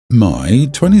My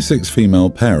 26 female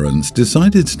parents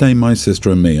decided to name my sister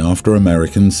and me after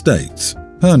American states.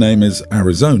 Her name is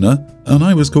Arizona, and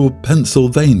I was called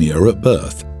Pennsylvania at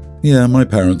birth. Yeah, my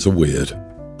parents are weird.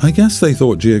 I guess they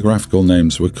thought geographical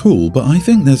names were cool, but I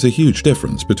think there's a huge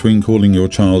difference between calling your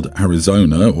child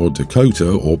Arizona or Dakota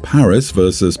or Paris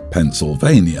versus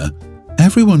Pennsylvania.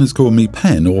 Everyone has called me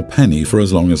Pen or Penny for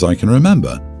as long as I can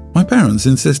remember. My parents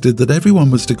insisted that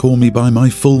everyone was to call me by my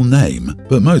full name,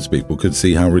 but most people could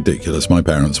see how ridiculous my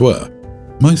parents were.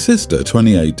 My sister,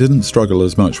 28, didn't struggle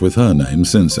as much with her name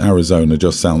since Arizona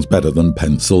just sounds better than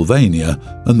Pennsylvania,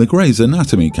 and the Grey's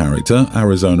Anatomy character,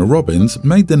 Arizona Robbins,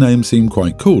 made the name seem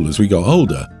quite cool as we got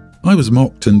older. I was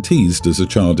mocked and teased as a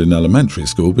child in elementary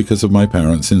school because of my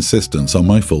parents' insistence on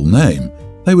my full name.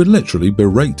 They would literally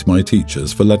berate my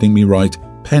teachers for letting me write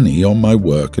Penny on my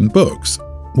work and books.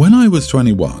 When I was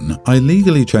 21, I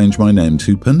legally changed my name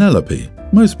to Penelope.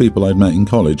 Most people I'd met in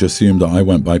college assumed that I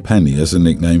went by Penny as a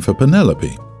nickname for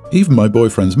Penelope. Even my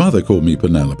boyfriend's mother called me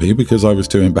Penelope because I was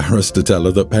too embarrassed to tell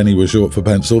her that Penny was short for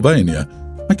Pennsylvania.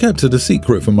 I kept it a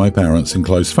secret from my parents and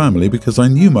close family because I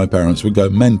knew my parents would go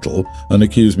mental and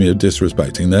accuse me of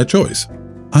disrespecting their choice.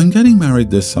 I'm getting married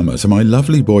this summer to my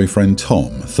lovely boyfriend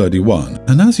Tom, 31,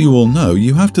 and as you all know,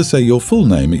 you have to say your full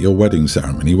name at your wedding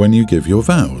ceremony when you give your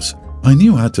vows. I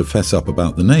knew I had to fess up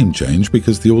about the name change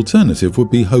because the alternative would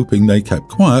be hoping they kept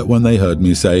quiet when they heard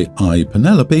me say I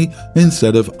Penelope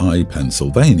instead of I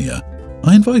Pennsylvania.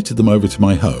 I invited them over to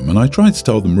my home and I tried to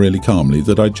tell them really calmly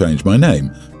that I'd changed my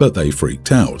name, but they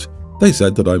freaked out. They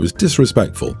said that I was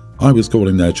disrespectful, I was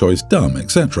calling their choice dumb,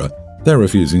 etc. They're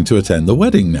refusing to attend the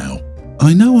wedding now.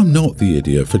 I know I'm not the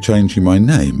idiot for changing my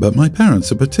name, but my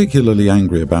parents are particularly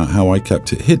angry about how I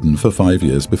kept it hidden for 5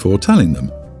 years before telling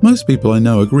them. Most people I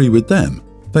know agree with them.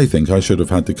 They think I should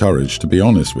have had the courage to be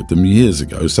honest with them years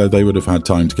ago so they would have had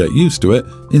time to get used to it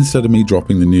instead of me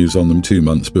dropping the news on them 2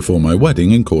 months before my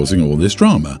wedding and causing all this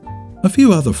drama. A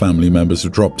few other family members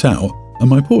have dropped out, and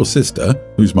my poor sister,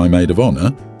 who's my maid of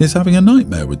honor, is having a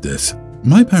nightmare with this.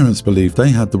 My parents believe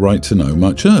they had the right to know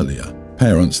much earlier.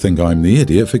 Parents think I'm the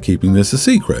idiot for keeping this a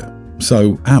secret.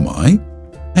 So am I?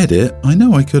 Edit, I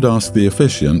know I could ask the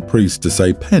officiant priest to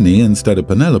say Penny instead of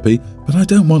Penelope, but I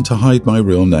don't want to hide my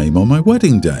real name on my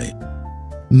wedding day.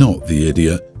 Not the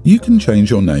idiot. You can change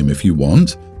your name if you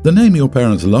want. The name your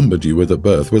parents lumbered you with at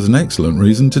birth was an excellent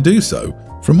reason to do so.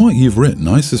 From what you've written,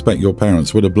 I suspect your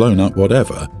parents would have blown up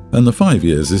whatever, and the 5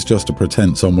 years is just a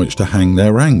pretense on which to hang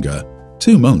their anger.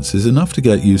 2 months is enough to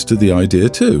get used to the idea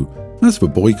too. As for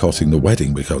boycotting the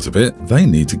wedding because of it, they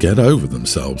need to get over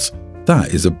themselves.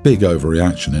 That is a big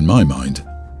overreaction in my mind.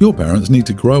 Your parents need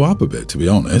to grow up a bit, to be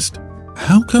honest.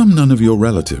 How come none of your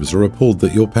relatives are appalled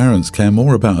that your parents care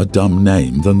more about a dumb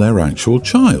name than their actual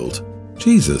child?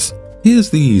 Jesus,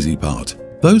 here's the easy part.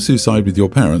 Those who side with your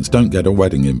parents don't get a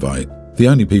wedding invite. The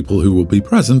only people who will be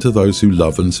present are those who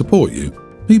love and support you.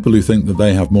 People who think that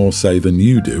they have more say than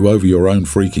you do over your own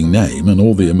freaking name and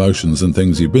all the emotions and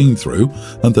things you've been through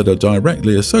and that are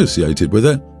directly associated with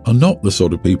it are not the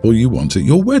sort of people you want at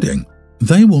your wedding.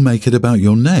 They will make it about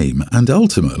your name and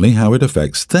ultimately how it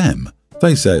affects them.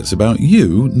 They say it's about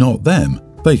you, not them.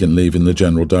 They can leave in the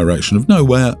general direction of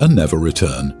nowhere and never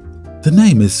return. The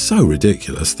name is so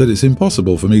ridiculous that it's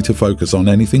impossible for me to focus on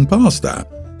anything past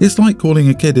that. It's like calling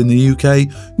a kid in the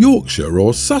UK Yorkshire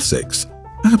or Sussex.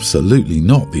 Absolutely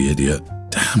not the idiot.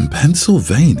 Damn,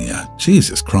 Pennsylvania.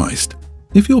 Jesus Christ.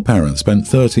 If your parents spent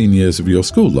 13 years of your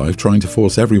school life trying to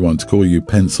force everyone to call you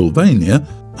Pennsylvania,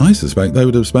 I suspect they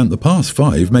would have spent the past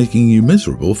 5 making you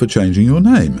miserable for changing your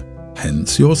name.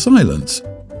 Hence your silence.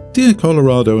 Dear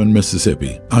Colorado and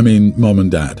Mississippi, Mom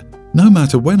and Dad, no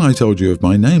matter when I told you of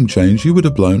my name change, you would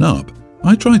have blown up.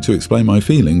 I tried to explain my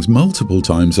feelings multiple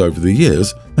times over the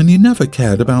years, and you never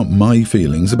cared about my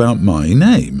feelings about my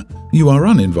name. You are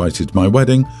uninvited to my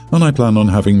wedding, and I plan on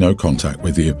having no contact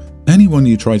with you. Anyone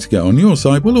you try to get on your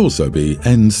side will also be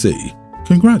NC.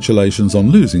 Congratulations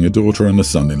on losing a daughter and a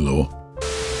son-in-law.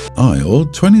 I'll,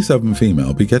 27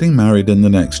 female, be getting married in the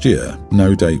next year.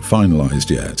 No date finalized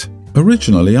yet.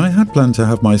 Originally, I had planned to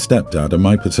have my stepdad and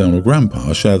my paternal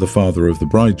grandpa share the father of the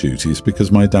bride duties because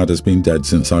my dad has been dead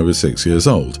since I was 6 years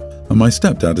old, and my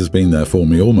stepdad has been there for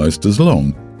me almost as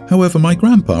long. However, my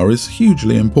grandpa is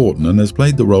hugely important and has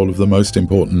played the role of the most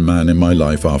important man in my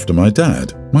life after my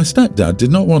dad. My stepdad did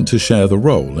not want to share the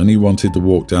role and he wanted to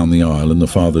walk down the aisle and the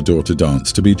father-daughter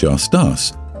dance to be just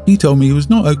us. He told me he was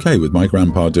not okay with my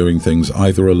grandpa doing things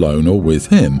either alone or with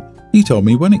him. He told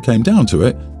me when it came down to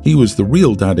it, he was the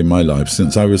real dad in my life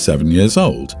since I was 7 years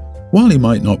old. While he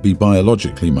might not be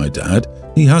biologically my dad,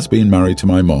 he has been married to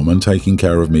my mom and taking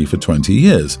care of me for 20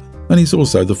 years, and he's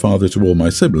also the father to all my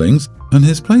siblings, and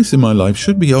his place in my life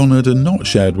should be honoured and not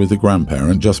shared with a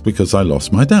grandparent just because I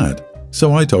lost my dad.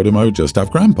 So I told him I would just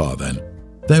have Grandpa then.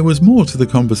 There was more to the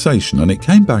conversation, and it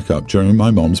came back up during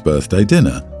my mom's birthday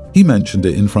dinner. He mentioned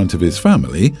it in front of his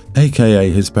family, aka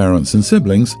his parents and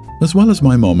siblings, as well as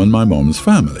my mom and my mom's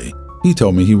family. He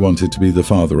told me he wanted to be the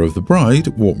father of the bride,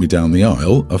 walk me down the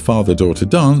aisle, a father-daughter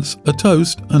dance, a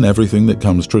toast, and everything that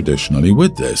comes traditionally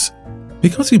with this.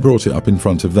 Because he brought it up in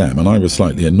front of them and I was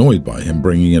slightly annoyed by him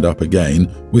bringing it up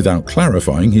again without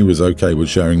clarifying he was okay with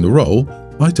sharing the role,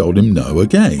 I told him no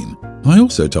again. I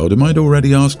also told him I'd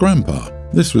already asked Grandpa.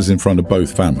 This was in front of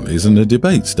both families and a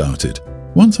debate started.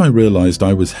 Once I realised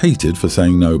I was hated for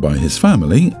saying no by his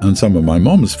family, and some of my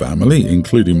mom's family,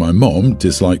 including my mom,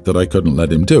 disliked that I couldn't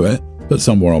let him do it, but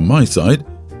some were on my side,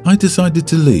 I decided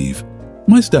to leave.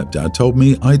 My stepdad told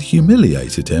me I'd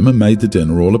humiliated him and made the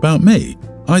dinner all about me.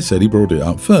 I said he brought it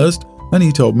up first, and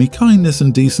he told me kindness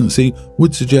and decency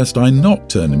would suggest I not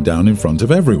turn him down in front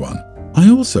of everyone. I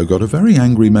also got a very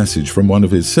angry message from one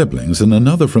of his siblings and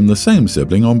another from the same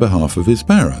sibling on behalf of his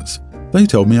parents. They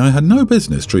told me I had no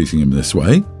business treating him this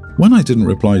way. When I didn't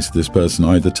reply to this person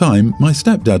either time, my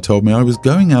stepdad told me I was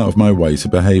going out of my way to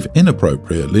behave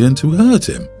inappropriately and to hurt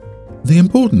him. The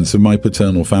importance of my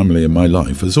paternal family in my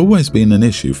life has always been an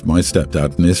issue for my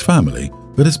stepdad and his family,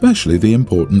 but especially the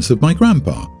importance of my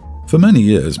grandpa. For many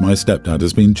years, my stepdad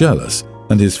has been jealous,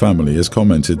 and his family has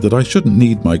commented that I shouldn't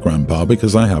need my grandpa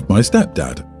because I have my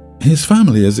stepdad. His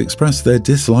family has expressed their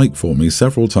dislike for me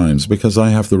several times because I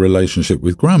have the relationship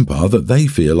with Grandpa that they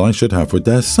feel I should have with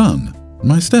their son.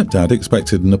 My stepdad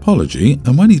expected an apology,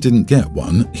 and when he didn't get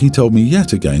one, he told me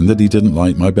yet again that he didn't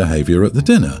like my behaviour at the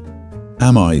dinner.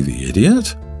 Am I the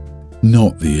idiot?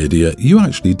 Not the idiot. You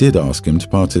actually did ask him to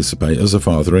participate as a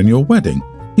father in your wedding.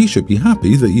 He should be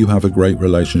happy that you have a great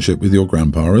relationship with your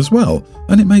grandpa as well,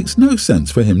 and it makes no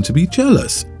sense for him to be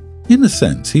jealous. In a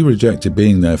sense, he rejected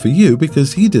being there for you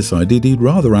because he decided he'd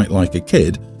rather act like a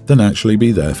kid than actually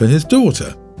be there for his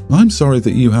daughter. I'm sorry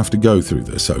that you have to go through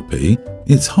this, OP.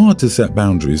 It's hard to set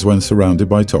boundaries when surrounded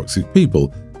by toxic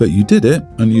people, but you did it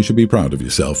and you should be proud of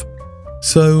yourself.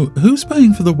 So, who's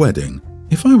paying for the wedding?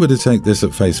 If I were to take this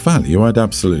at face value, I'd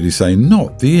absolutely say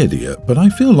not the idiot, but I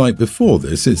feel like before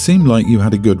this it seemed like you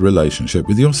had a good relationship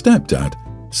with your stepdad.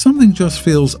 Something just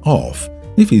feels off.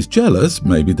 If he's jealous,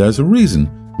 maybe there's a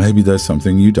reason. Maybe there's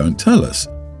something you don't tell us.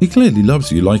 He clearly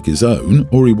loves you like his own,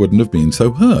 or he wouldn't have been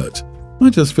so hurt. I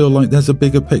just feel like there's a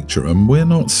bigger picture and we're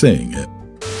not seeing it.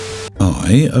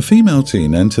 I, a female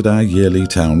teen, entered our yearly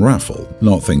town raffle,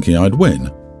 not thinking I'd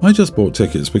win. I just bought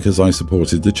tickets because I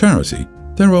supported the charity.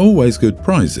 There are always good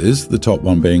prizes, the top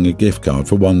one being a gift card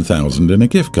for $1,000 in a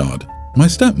gift card. My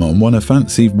stepmom won a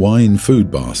fancy wine food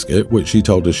basket, which she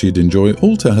told us she'd enjoy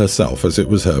all to herself as it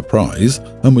was her prize,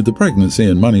 and with the pregnancy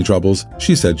and money troubles,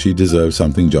 she said she deserved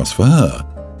something just for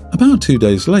her. About 2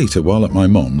 days later, while at my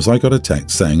mom's, I got a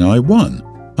text saying I won.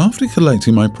 After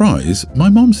collecting my prize, my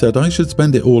mom said I should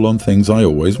spend it all on things I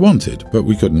always wanted, but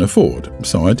we couldn't afford,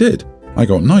 so I did. I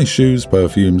got nice shoes,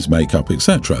 perfumes, makeup,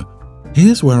 etc.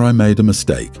 Here's where I made a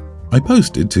mistake. I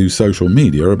posted to social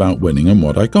media about winning and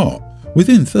what I got.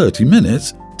 Within 30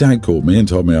 minutes, Dad called me and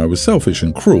told me I was selfish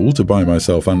and cruel to buy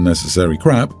myself unnecessary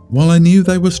crap while I knew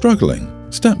they were struggling.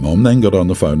 Stepmom then got on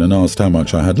the phone and asked how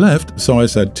much I had left, so I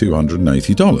said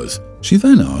 $280. She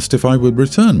then asked if I would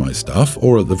return my stuff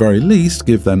or at the very least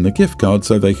give them the gift card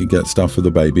so they could get stuff for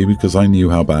the baby because I knew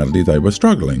how badly they were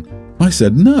struggling. I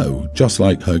said no, just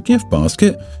like her gift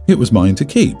basket, it was mine to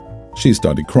keep. She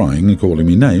started crying and calling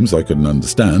me names I couldn't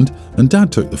understand, and Dad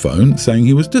took the phone, saying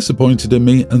he was disappointed in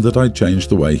me and that I'd changed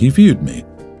the way he viewed me.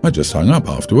 I just hung up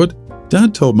afterward.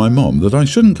 Dad told my mom that I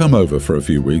shouldn't come over for a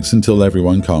few weeks until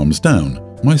everyone calms down.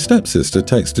 My stepsister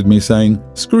texted me saying,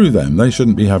 screw them, they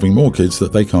shouldn't be having more kids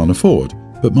that they can't afford.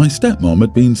 But my stepmom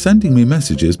had been sending me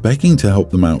messages begging to help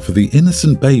them out for the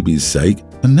innocent baby's sake,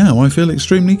 and now I feel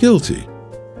extremely guilty.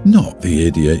 Not the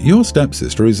idiot, your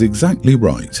stepsister is exactly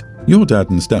right. Your dad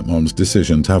and stepmom's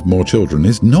decision to have more children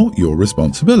is not your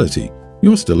responsibility.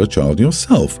 You're still a child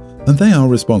yourself, and they are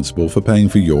responsible for paying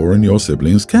for your and your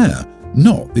siblings' care,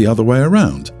 not the other way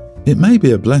around. It may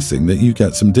be a blessing that you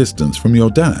get some distance from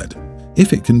your dad.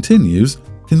 If it continues,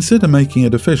 consider making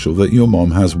it official that your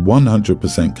mom has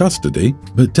 100% custody,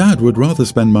 but Dad would rather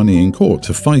spend money in court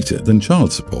to fight it than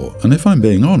child support, and if I'm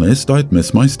being honest, I'd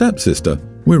miss my stepsister.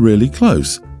 We're really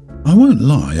close. I won't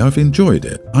lie, I've enjoyed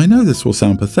it. I know this will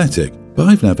sound pathetic, but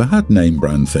I've never had name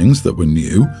brand things that were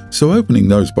new, so opening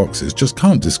those boxes just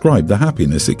can't describe the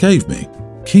happiness it gave me.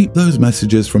 Keep those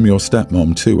messages from your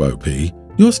stepmom too, OP.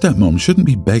 Your stepmom shouldn't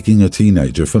be begging a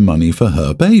teenager for money for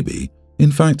her baby.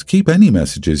 In fact, keep any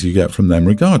messages you get from them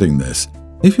regarding this.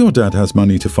 If your dad has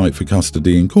money to fight for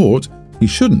custody in court, he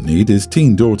shouldn't need his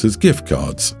teen daughter's gift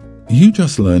cards. You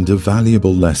just learned a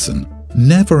valuable lesson.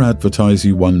 Never advertise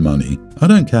you won money. I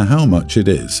don't care how much it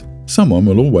is. Someone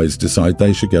will always decide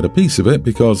they should get a piece of it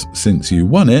because, since you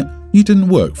won it, you didn't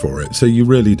work for it, so you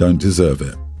really don't deserve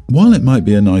it. While it might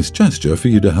be a nice gesture for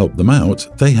you to help them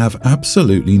out, they have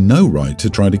absolutely no right to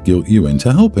try to guilt you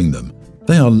into helping them.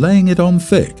 They are laying it on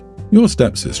thick. Your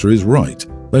stepsister is right.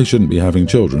 They shouldn't be having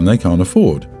children they can't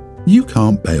afford. You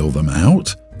can't bail them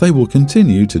out. They will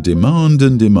continue to demand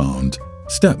and demand.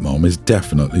 Stepmom is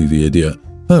definitely the idiot.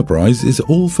 Her prize is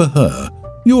all for her.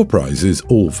 Your prize is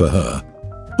all for her.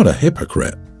 What a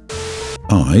hypocrite.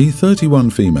 I, 31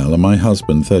 female, and my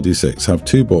husband, 36, have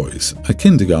 2 boys, a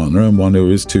kindergartner and one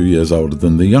who is 2 years older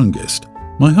than the youngest.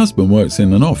 My husband works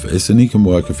in an office and he can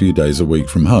work a few days a week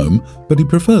from home, but he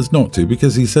prefers not to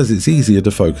because he says it's easier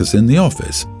to focus in the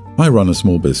office. I run a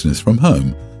small business from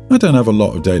home. I don't have a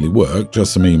lot of daily work,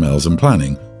 just some emails and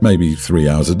planning, maybe 3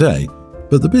 hours a day,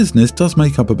 but the business does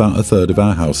make up about a third of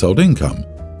our household income.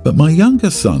 But my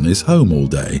youngest son is home all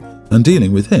day, and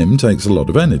dealing with him takes a lot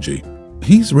of energy.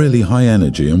 He's really high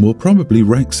energy and will probably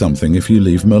wreck something if you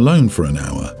leave him alone for an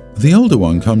hour. The older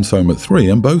one comes home at 3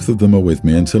 and both of them are with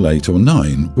me until 8 or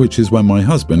 9, which is when my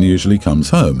husband usually comes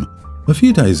home. A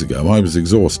few days ago I was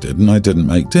exhausted and I didn't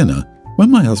make dinner.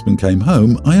 When my husband came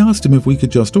home, I asked him if we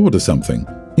could just order something.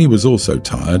 He was also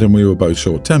tired and we were both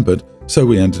short-tempered, so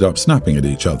we ended up snapping at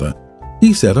each other.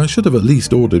 He said I should have at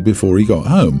least ordered before he got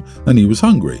home, and he was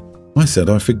hungry. I said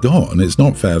I forgot and it's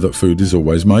not fair that food is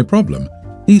always my problem.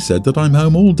 He said that I'm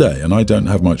home all day and I don't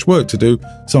have much work to do,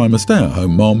 so I'm a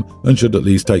stay-at-home mom and should at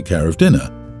least take care of dinner.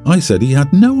 I said he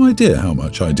had no idea how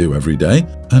much I do every day,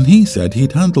 and he said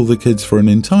he'd handle the kids for an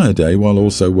entire day while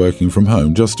also working from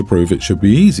home just to prove it should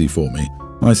be easy for me.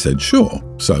 I said sure,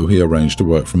 so he arranged to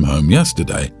work from home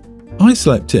yesterday. I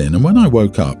slept in, and when I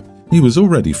woke up, he was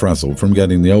already frazzled from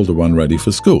getting the older one ready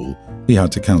for school. He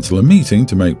had to cancel a meeting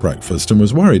to make breakfast and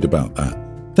was worried about that.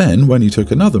 Then, when he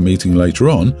took another meeting later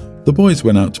on, the boys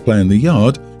went out to play in the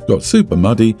yard, got super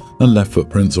muddy, and left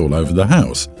footprints all over the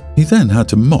house. He then had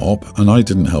to mop, and I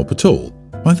didn't help at all.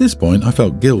 By this point, I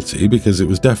felt guilty because it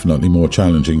was definitely more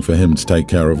challenging for him to take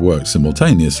care of work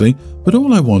simultaneously, but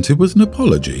all I wanted was an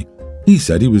apology. He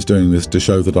said he was doing this to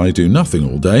show that I do nothing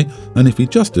all day, and if he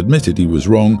just admitted he was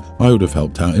wrong, I would have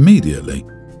helped out immediately.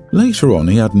 Later on,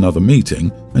 he had another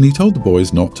meeting, and he told the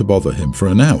boys not to bother him for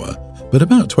an hour. But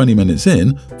about 20 minutes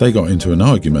in, they got into an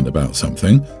argument about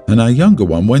something, and our younger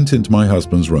one went into my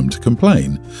husband's room to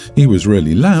complain. He was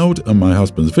really loud, and my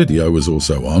husband's video was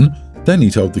also on. Then he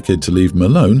told the kid to leave him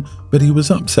alone, but he was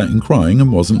upset and crying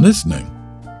and wasn't listening.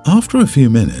 After a few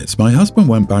minutes, my husband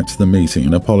went back to the meeting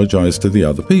and apologized to the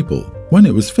other people. When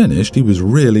it was finished, he was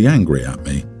really angry at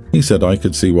me. He said I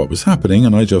could see what was happening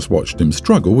and I just watched him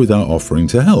struggle without offering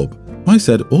to help. I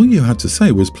said all you had to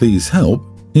say was please help.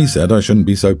 He said I shouldn't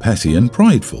be so petty and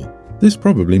prideful. This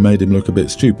probably made him look a bit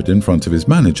stupid in front of his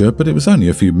manager, but it was only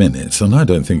a few minutes and I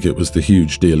don't think it was the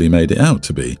huge deal he made it out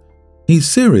to be. He's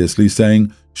seriously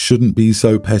saying, shouldn't be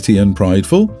so petty and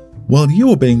prideful? While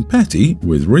you're being petty,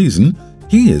 with reason,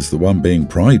 he is the one being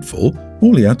prideful.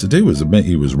 All he had to do was admit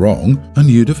he was wrong, and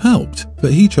you'd have helped.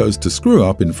 But he chose to screw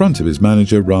up in front of his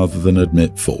manager rather than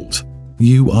admit fault.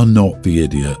 You are not the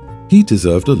idiot. He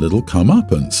deserved a little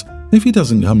comeuppance. If he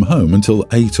doesn't come home until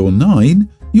 8 or 9,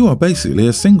 you are basically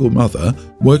a single mother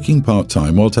working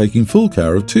part-time while taking full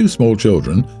care of 2 small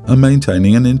children and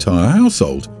maintaining an entire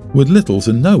household, with little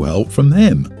to no help from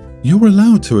him. You're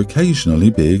allowed to occasionally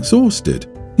be exhausted.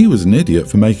 He was an idiot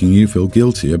for making you feel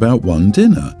guilty about one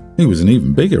dinner. He was an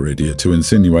even bigger idiot to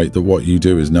insinuate that what you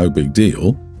do is no big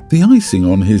deal. The icing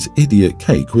on his idiot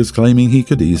cake was claiming he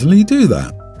could easily do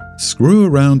that. Screw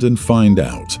around and find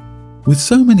out. With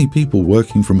so many people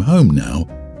working from home now,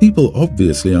 people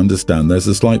obviously understand there's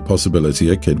a slight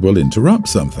possibility a kid will interrupt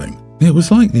something. It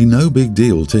was likely no big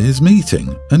deal to his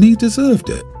meeting, and he deserved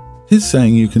it. His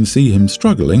saying you can see him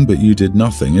struggling but you did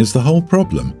nothing is the whole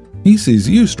problem. He sees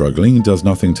you struggling and does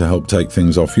nothing to help take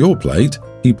things off your plate.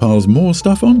 He piles more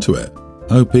stuff onto it.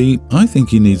 OP, I think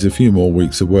he needs a few more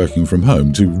weeks of working from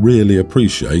home to really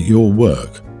appreciate your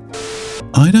work.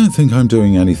 I don't think I'm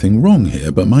doing anything wrong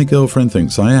here, but my girlfriend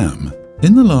thinks I am.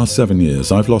 In the last 7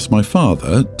 years, I've lost my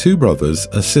father, 2 brothers,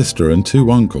 a sister and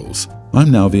 2 uncles. I'm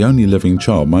now the only living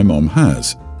child my mom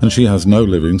has, and she has no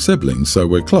living siblings, so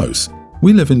we're close.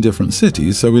 We live in different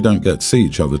cities, so we don't get to see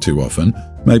each other too often,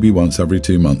 maybe once every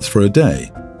 2 months for a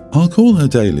day. I'll call her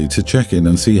daily to check in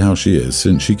and see how she is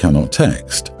since she cannot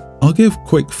text. I'll give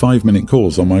quick 5-minute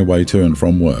calls on my way to and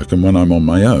from work and when I'm on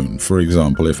my own, for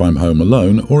example if I'm home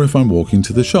alone or if I'm walking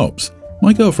to the shops.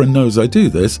 My girlfriend knows I do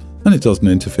this and it doesn't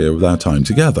interfere with our time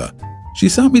together. She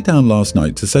sat me down last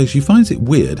night to say she finds it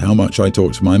weird how much I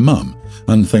talk to my mum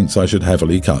and thinks I should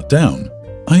heavily cut down.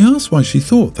 I asked why she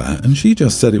thought that and she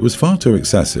just said it was far too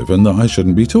excessive and that I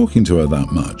shouldn't be talking to her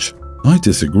that much. I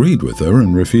disagreed with her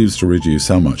and refused to reduce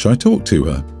how much I talked to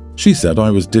her. She said I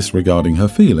was disregarding her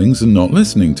feelings and not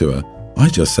listening to her. I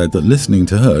just said that listening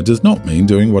to her does not mean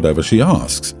doing whatever she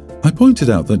asks. I pointed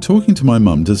out that talking to my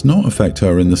mum does not affect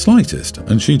her in the slightest,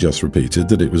 and she just repeated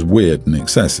that it was weird and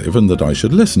excessive and that I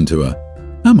should listen to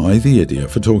her. Am I the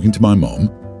idiot for talking to my mom?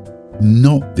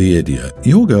 Not the idiot.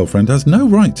 Your girlfriend has no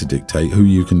right to dictate who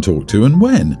you can talk to and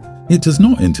when. It does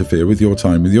not interfere with your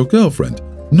time with your girlfriend,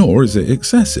 nor is it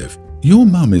excessive. Your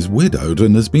mum is widowed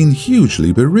and has been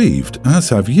hugely bereaved, as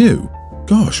have you.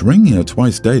 Gosh, ringing her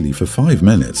twice daily for 5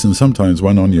 minutes and sometimes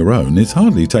when on your own is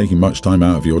hardly taking much time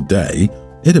out of your day.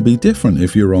 It'd be different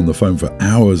if you were on the phone for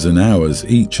hours and hours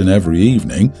each and every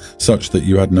evening, such that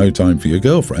you had no time for your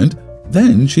girlfriend.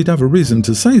 Then she'd have a reason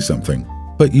to say something,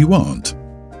 but you aren't.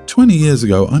 20 years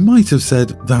ago, I might have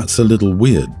said, "That's a little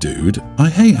weird, dude. I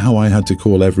hate how I had to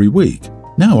call every week."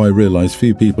 Now I realize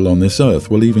few people on this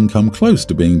earth will even come close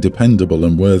to being dependable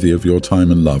and worthy of your time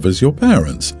and love as your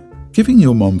parents. Giving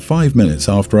your mom 5 minutes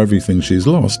after everything she's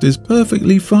lost is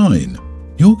perfectly fine.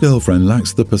 Your girlfriend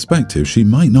lacks the perspective she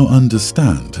might not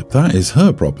understand. That is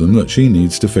her problem that she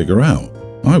needs to figure out.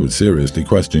 I would seriously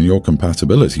question your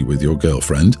compatibility with your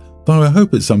girlfriend, though I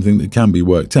hope it's something that can be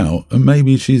worked out and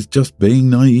maybe she's just being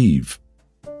naive.